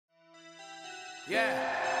Yeah.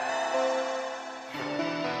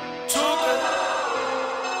 Tookah.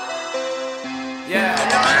 Yeah.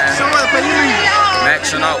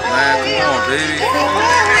 Maxing out, man. Come on, baby.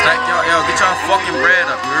 Stack y'all, get y'all fucking bread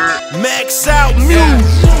up, you heard?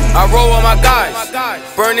 MaxOutMusic. I roll with my guys,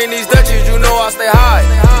 burning these Dutchies, you know I stay high.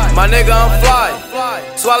 My nigga, I'm fly.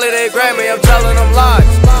 Swallow they grab me, I'm telling them lies.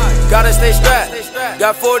 Gotta stay strapped.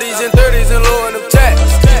 Got 40s and 30s and low in them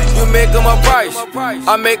checks. You make them a price,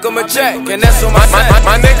 I make them a check, and that's on my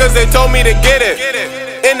niggas, they told me to get it.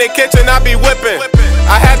 In the kitchen, I be whipping.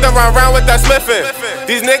 I had to run around with that slipping.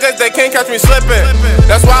 These niggas, they can't catch me slipping.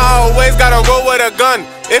 That's why I always gotta roll with a gun.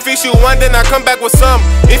 If he shoot one, then I come back with some.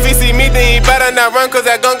 If he see me, then he better not run, cause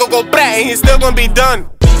that gun gon' go brat, and he still gonna be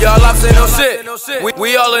done. Y'all ops ain't no shit.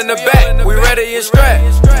 We all in the back, we ready and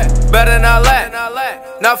strapped. Better not lack.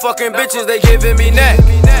 Not fucking bitches, they giving me neck.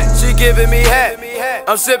 She giving me hat.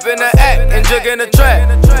 I'm sipping the act and jigging the track.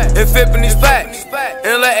 And flipping these packs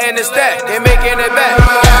and letting it stack. They making it back.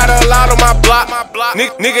 I got a lot on my block.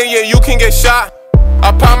 Nigga, yeah, you can get shot.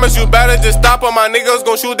 I promise you better just stop, or my niggas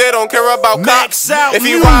gon' shoot, they don't care about cops. If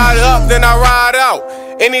you ride up, then I ride out.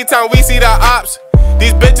 Anytime we see the ops,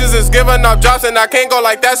 these bitches is giving up drops, and I can't go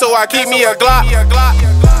like that, so I keep me a Glock.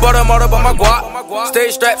 But I'm all up on my guap. Stay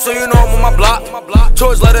strapped so you know I'm on my block.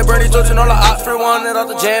 Choice, let it burn, he touching all the ops. Free one out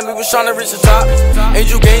the jam, we was trying to reach the top.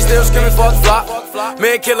 Angel gang still screaming for the flop.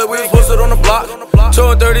 Man killer, we was posted on the block.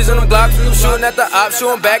 Showing 30s in them Glocks, we was shooting at the ops,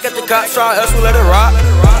 shooting back at the cops, trying to hustle, let it rock.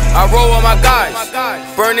 I roll with my guys,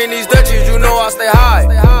 burning these Dutchies, you know I stay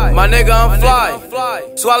high. My nigga, I'm fly.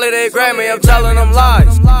 Swallow they grab me, I'm telling them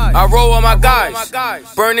lies. I roll with my guys,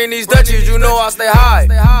 burning these Dutchies, you know I stay high.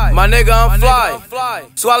 My nigga, I'm fly.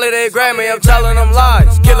 Swallow they grab me, I'm telling them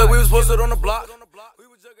lies. Killer, we was posted on the block.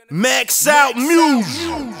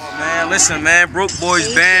 MaxOutMusic. Man, listen, man. Broke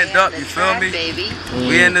boys band up, you feel me?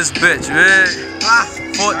 We in this bitch, you heard?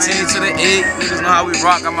 14 to the 8. Niggas know how we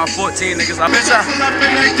rock. Got my 14 niggas. I bitch out.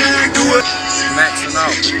 Do it. Maxing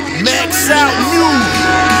out.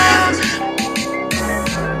 MaxOutMusic.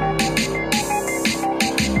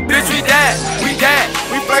 Bitch, we dead. We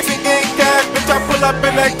We flexing, getting cash, bitch, I pull up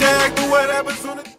in that gang.